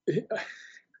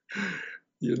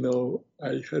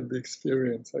had the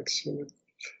experience, actually.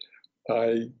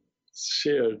 I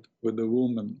shared with a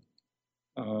woman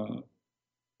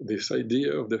this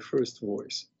idea of the first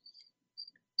voice.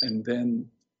 And then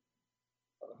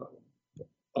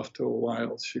after a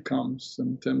while, she comes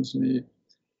and tells me,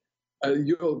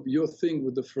 your thing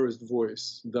with the first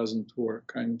voice doesn't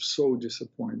work. I'm so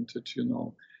disappointed,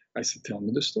 I said, tell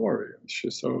me the story. And she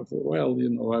said, well,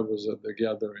 I was at the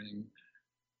gathering,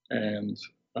 and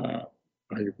I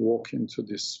walk into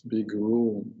this big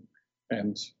room,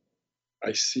 and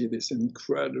I see this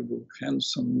incredible,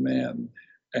 handsome man,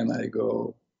 and I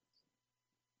go,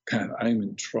 God, I'm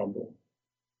in trouble.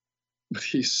 But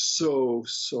he's so,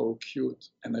 so cute.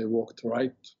 And I walked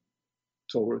right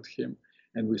toward him,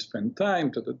 and we spent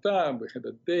time, we had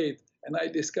a date, and I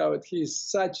discovered he's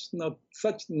such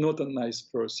not a nice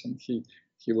person. He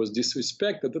was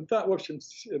disrespected.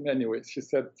 Anyway, she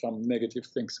said some negative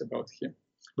things about him.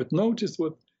 But notice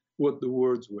what the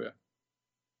words were.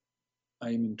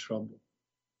 I'm in trouble.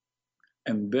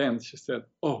 And then she said,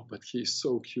 oh, but he's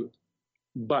so cute.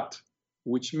 But,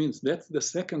 which means that's the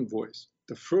second voice.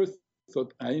 The first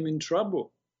thought, I'm in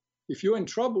trouble. If you're in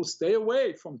trouble, stay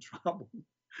away from trouble.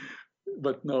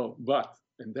 But no,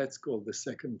 and that's called the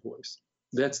second voice.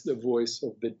 That's the voice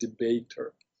of the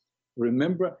debater.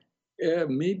 Remember,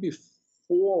 maybe 4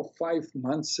 or 5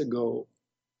 months ago,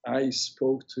 I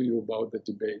spoke to you about the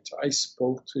debater. I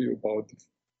spoke to you about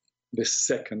the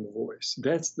second voice.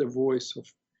 That's the voice of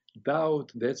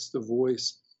doubt. That's the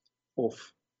voice of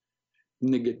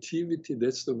negativity.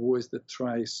 That's the voice that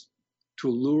tries to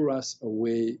lure us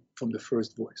away from the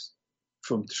first voice,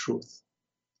 from truth.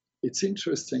 It's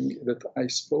interesting that I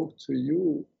spoke to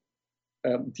you.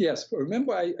 Yes,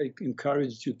 remember I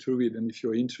encouraged you to read, and if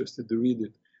you're interested to read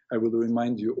it, I will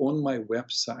remind you on my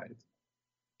website.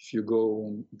 If you go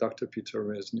on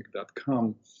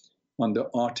drpeterreznik.com, on the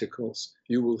articles,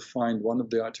 you will find one of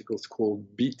the articles called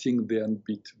Beating the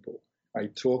Unbeatable. I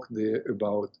talk there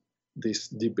about this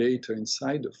debater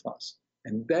inside of us.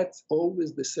 And that's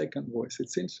always the second voice.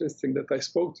 It's interesting that I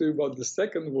spoke to you about the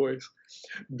second voice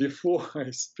before I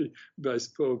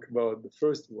spoke about the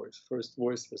first voice. First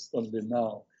voice was only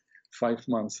now, 5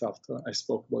 months after I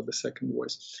spoke about the second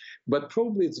voice. But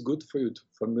probably it's good for you to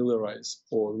familiarize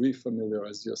or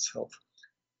refamiliarize yourself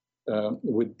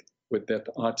with that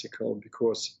article,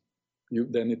 because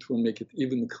then it will make it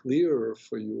even clearer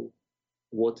for you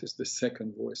what is the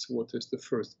second voice, what is the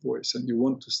first voice, and you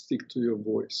want to stick to your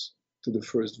voice, to the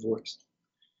first voice.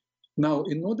 Now,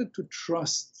 in order to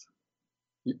trust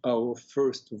our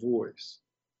first voice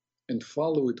and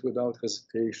follow it without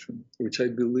hesitation, which I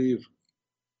believe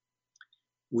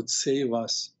would save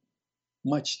us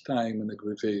much time and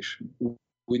aggravation,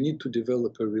 we need to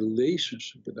develop a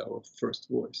relationship with our first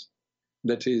voice.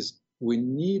 That is, we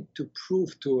need to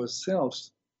prove to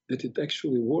ourselves that it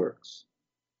actually works,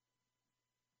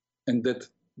 and that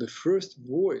the first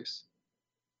voice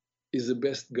is the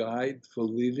best guide for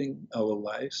living our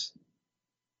lives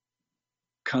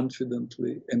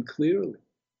confidently and clearly.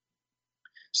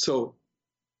 So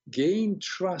gain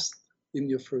trust in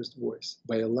your first voice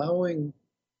by allowing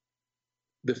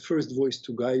the first voice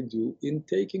to guide you in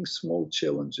taking small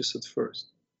challenges at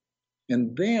first,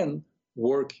 and then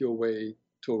work your way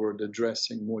toward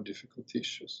addressing more difficult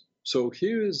issues. So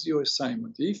here is your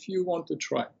assignment. If you want to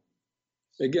try,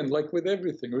 again, like with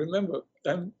everything, remember,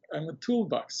 I'm a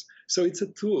toolbox. So it's a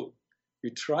tool.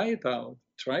 You try it out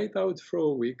for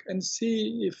a week and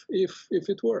see if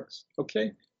it works,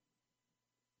 okay?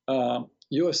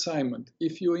 Your assignment,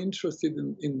 if you're interested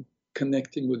in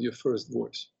connecting with your first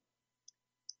voice.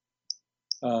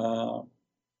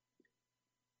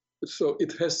 So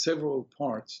it has several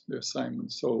parts, the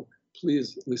assignment, so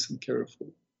please listen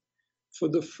carefully. For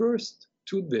the first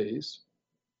 2 days,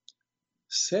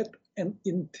 set an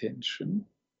intention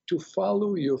to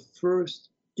follow your first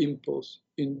impulse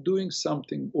in doing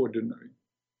something ordinary.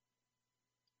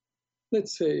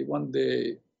 Let's say one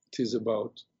day it is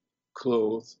about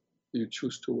clothes you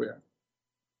choose to wear.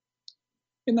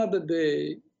 Another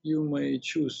day you may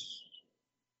choose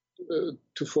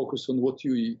to focus on what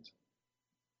you eat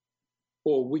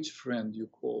or which friend you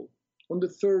call. On the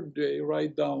third day,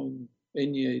 write down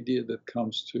any idea that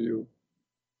comes to you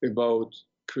about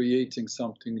creating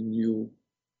something new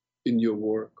in your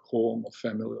work, home, or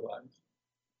family life.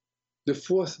 The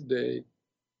fourth day,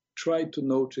 try to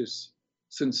notice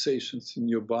sensations in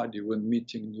your body when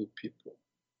meeting new people.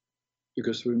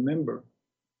 Because remember,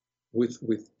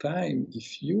 with time,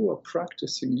 if you are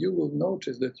practicing, you will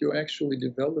notice that you're actually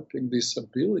developing this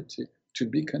ability to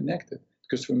be connected.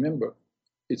 Because remember,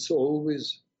 it's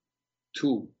always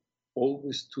two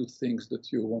things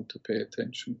that you want to pay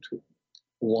attention to.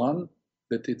 One,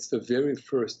 that it's the very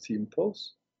first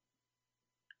impulse.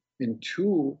 And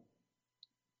two,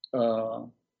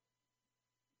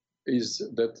 is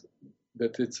that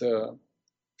it's a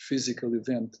physical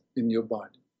event in your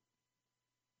body.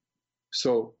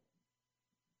 So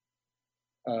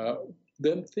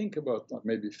then think about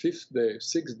maybe 5th day,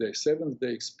 6th day, 7th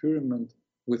day, experiment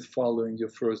with following your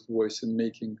first voice and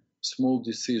making small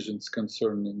decisions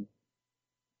concerning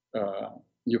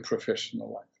your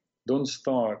professional life. Don't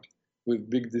start with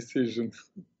big decisions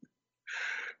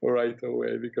right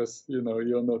away, because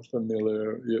you're not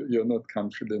familiar, you're not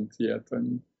confident yet,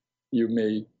 and you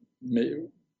may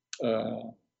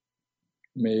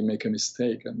make a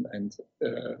mistake and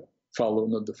follow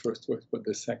not the first voice but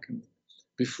the second.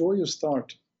 Before you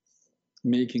start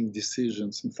making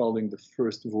decisions and following the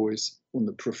first voice on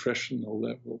the professional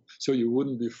level, so you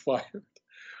wouldn't be fired,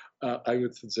 I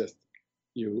would suggest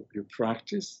you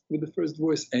practice with the first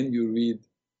voice, and you read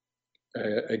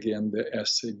again the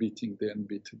essay Beating the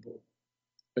Unbeatable,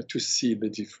 to see the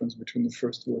difference between the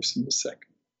first voice and the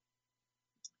second.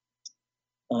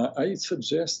 I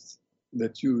suggest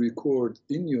that you record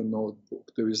in your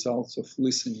notebook the results of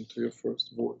listening to your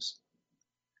first voice.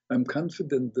 I'm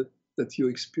confident that your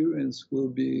experience will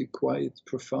be quite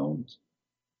profound,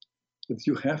 that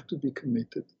you have to be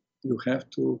committed. You have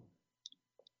to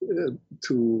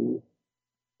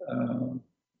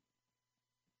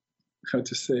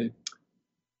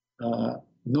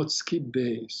not skip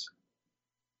days.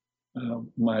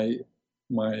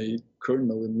 My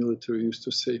colonel in military used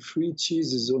to say, free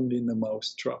cheese is only in a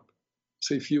mousetrap.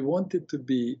 So if you want it to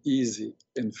be easy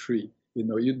and free,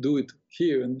 you do it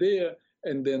here and there,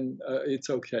 and then it's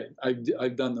okay.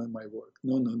 I've done all my work.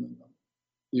 No.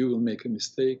 You will make a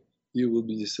mistake. You will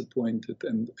be disappointed,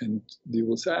 and you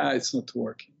will say, it's not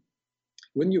working.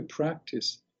 When you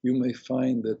practice, you may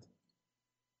find that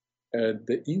at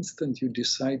the instant you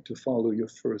decide to follow your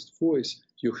first voice,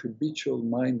 your habitual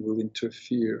mind will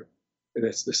interfere,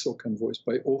 that's the second voice,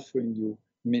 by offering you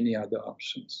many other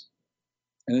options.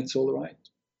 And it's all right.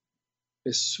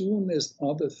 As soon as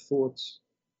other thoughts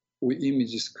or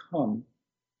images come,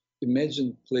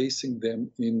 imagine placing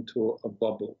them into a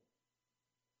bubble,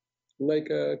 like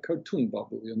a cartoon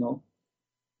bubble,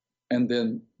 and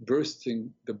then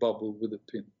bursting the bubble with a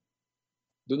pin.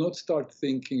 Do not start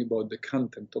thinking about the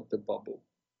content of the bubble.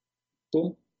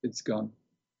 Boom, it's gone.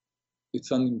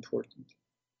 It's unimportant.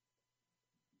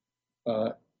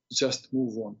 Just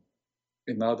move on.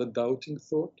 Another doubting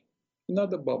thought,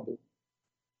 another bubble.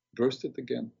 Burst it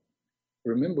again.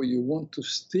 Remember, you want to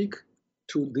stick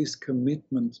to this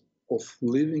commitment of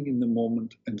living in the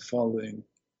moment and following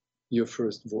your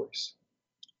first voice.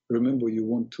 Remember, you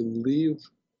want to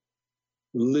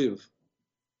live,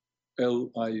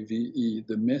 L-I-V-E,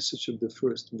 the message of the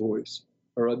first voice,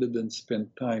 rather than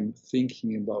spend time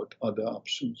thinking about other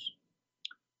options.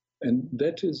 And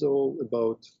that is all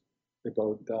about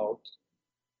doubt.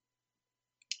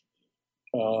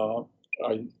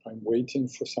 I'm waiting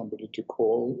for somebody to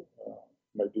call.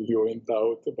 Maybe you're in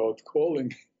doubt about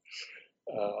calling,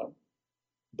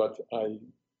 but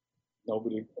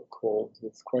nobody called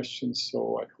with questions,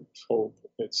 so I hope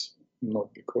it's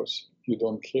not because you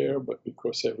don't care, but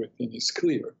because everything is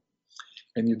clear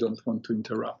and you don't want to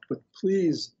interrupt. But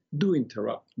please do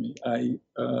interrupt me.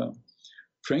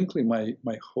 Frankly,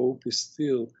 my hope is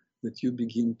still that you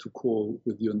begin to call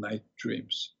with your night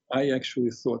dreams. I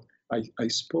actually thought, I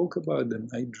spoke about the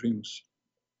night dreams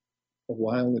a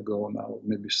while ago now,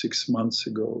 maybe 6 months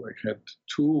ago. I had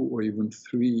 2 or even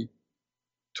 3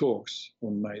 talks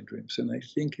on night dreams, and I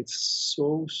think it's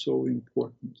so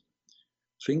important.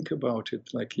 Think about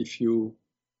it like if you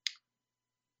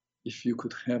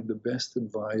could have the best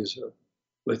advisor,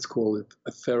 let's call it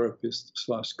a therapist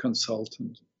 /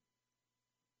 consultant.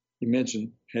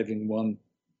 Imagine having one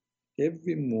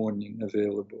every morning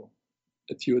available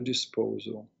at your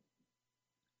disposal,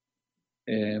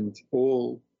 and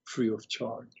all free of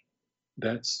charge.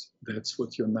 That's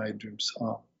what your night dreams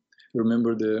are.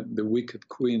 Remember the wicked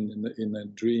queen in a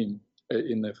dream,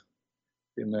 in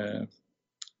a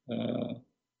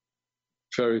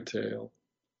fairy tale.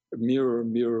 Mirror,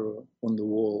 mirror on the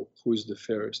wall, who is the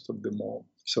fairest of them all?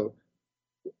 So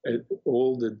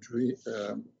all the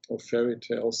of fairy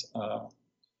tales are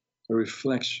a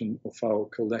reflection of our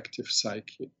collective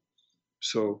psyche.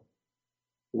 So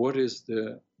what is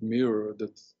the mirror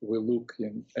that we look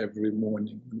in every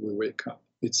morning when we wake up?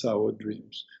 It's our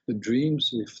dreams. The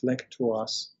dreams reflect to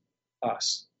us.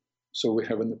 So we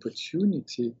have an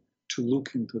opportunity to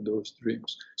look into those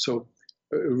dreams. So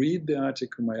read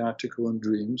my article on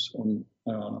dreams on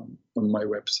my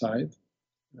website,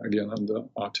 again under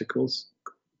articles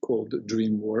called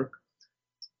Dream Work.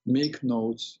 Make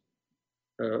notes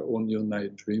on your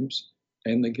night dreams.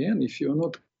 And again, if you're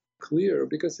not clear,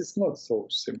 because it's not so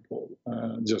simple,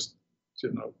 just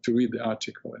to read the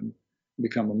article and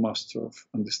become a master of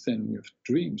understanding of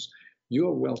dreams, you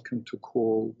are welcome to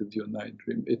call with your night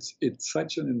dream. It's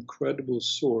such an incredible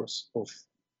source of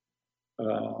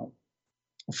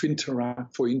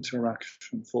for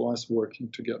interaction, for us working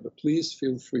together. Please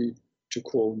feel free to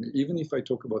call me, even if I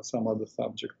talk about some other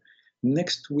subject.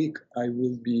 Next week, I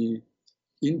will be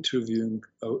interviewing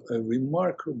a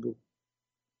remarkable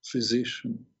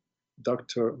physician,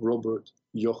 Dr. Robert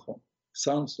Yoho.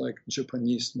 Sounds like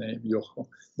Japanese name, Yoho,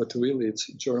 but really it's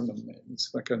a German name.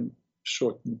 It's like a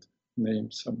shortened name,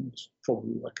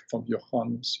 probably like from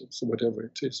Johannes, so whatever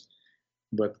it is.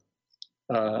 But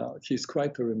he's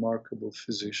quite a remarkable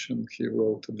physician. He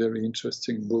wrote a very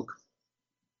interesting book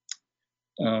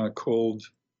called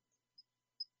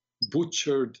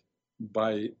Butchered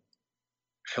by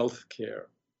Healthcare.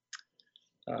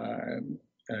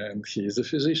 And he is a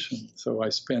physician. So I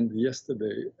spent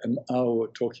yesterday an hour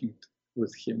talking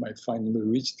with him. I finally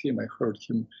reached him. I heard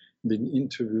him being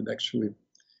interviewed, actually.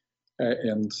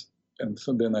 And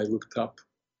so then I looked up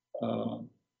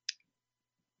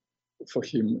for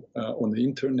him on the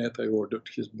internet. I ordered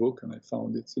his book, and I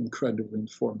found it incredibly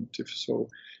informative. So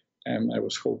I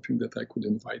was hoping that I could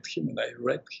invite him. And I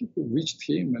reached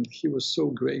him, and he was so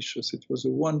gracious. It was a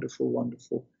wonderful,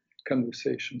 wonderful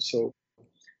conversation. So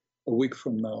a week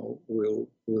from now, we'll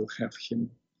have him.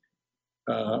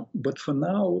 But for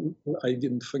now, I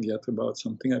didn't forget about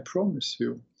something, I promise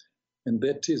you. And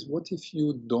that is, what if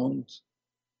you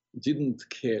didn't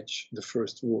catch the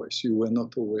first voice? You were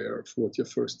not aware of what your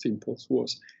first impulse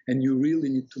was. And you really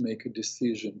need to make a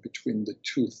decision between the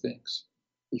two things.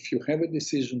 If you have a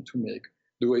decision to make,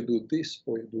 do I do this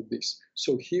or I do this?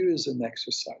 So here is an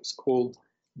exercise called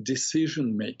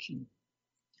decision making.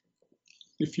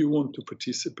 If you want to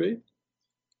participate,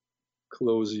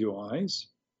 close your eyes.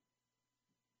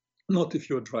 Not if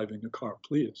you're driving a car,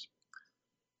 please.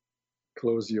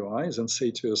 Close your eyes and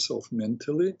say to yourself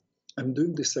mentally, I'm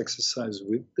doing this exercise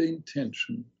with the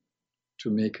intention to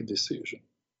make a decision.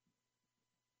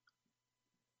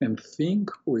 And think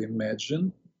or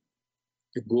imagine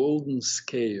a golden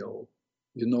scale.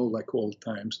 You know, like old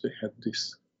times, they had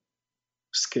these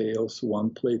scales, one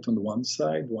plate on one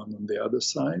side, one on the other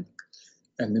side.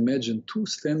 And imagine two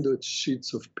standard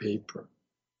sheets of paper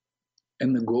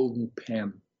and a golden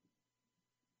pen.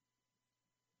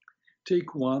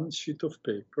 Take one sheet of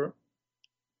paper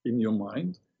in your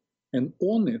mind, and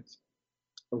on it,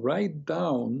 write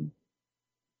down,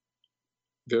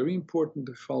 very important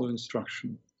to follow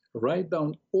instruction, write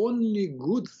down only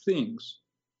good things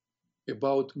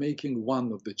about making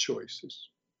one of the choices.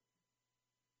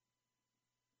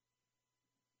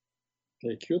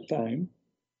 Take your time.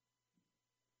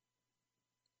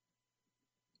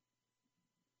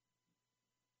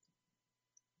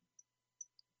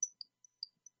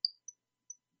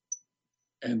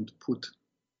 And put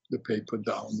the paper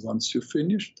down once you're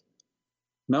finished.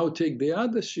 Now take the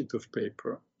other sheet of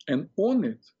paper, and on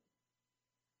it,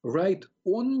 write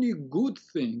only good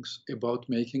things about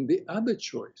making the other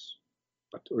choice.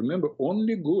 But remember,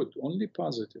 only good, only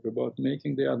positive about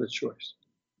making the other choice.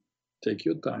 Take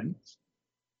your time.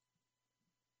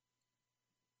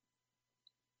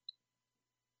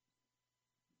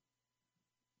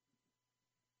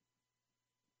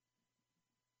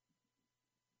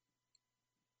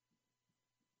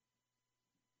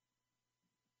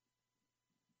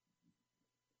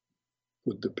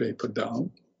 Put the paper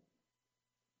down.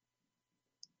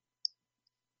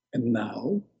 And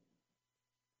now,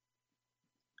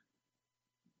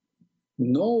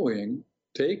 knowing,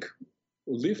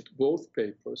 lift both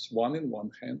papers, one in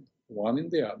one hand, one in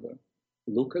the other,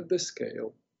 look at the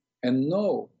scale, and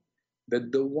know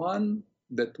that the one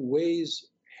that weighs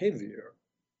heavier,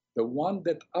 the one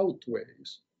that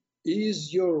outweighs,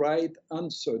 is your right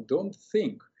answer. Don't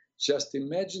think. Just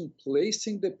imagine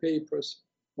placing the papers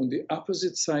on the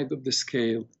opposite side of the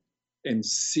scale and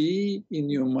see in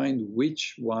your mind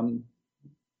which one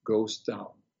goes down.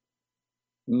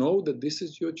 Know that this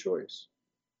is your choice.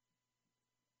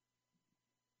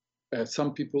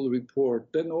 Some people report,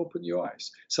 then open your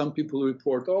eyes. Some people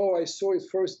report, oh, I saw it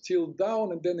first tilt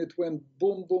down and then it went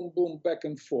boom, boom, boom, back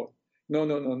and forth.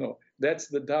 No. That's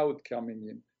the doubt coming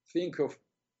in. Think of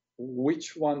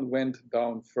which one went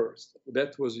down first.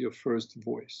 That was your first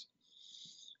voice.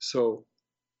 So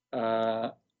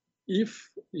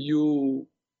if you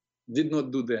did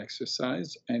not do the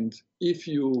exercise, and if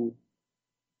you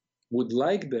would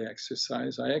like the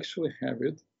exercise, I actually have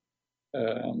it.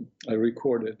 I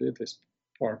recorded it as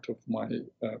part of my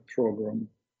program,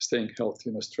 Staying Healthy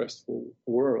in a Stressful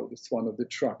World. It's one of the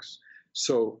tracks.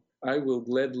 So I will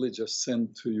gladly just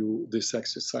send to you this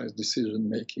exercise, decision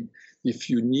making. If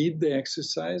you need the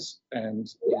exercise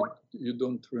and you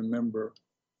don't remember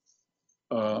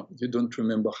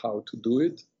how to do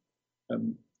it,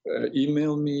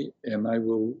 email me, and I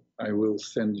will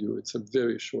send you. It's a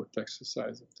very short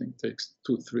exercise. I think it takes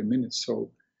 2-3 minutes,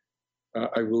 so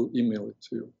I will email it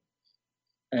to you.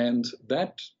 And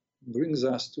that brings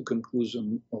us to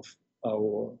conclusion of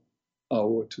our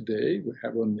hour today. We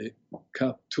have only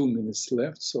 2 minutes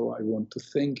left, so I want to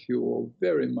thank you all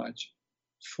very much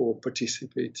for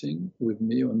participating with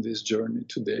me on this journey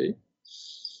today.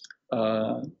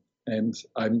 And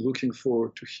I'm looking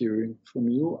forward to hearing from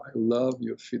you. I love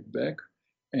your feedback.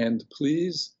 And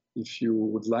please, if you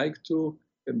would like to,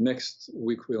 next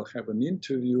week we'll have an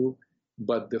interview,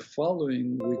 but the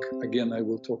following week, again, I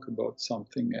will talk about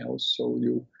something else.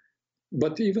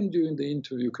 But even during the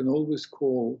interview, you can always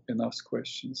call and ask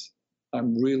questions.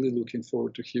 I'm really looking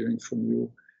forward to hearing from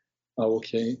you.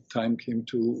 Okay, time came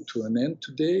to an end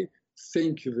today.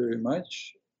 Thank you very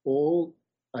much, all.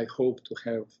 I hope to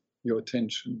have your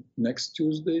attention next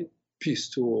Tuesday. Peace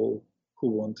to all who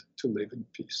want to live in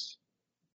peace.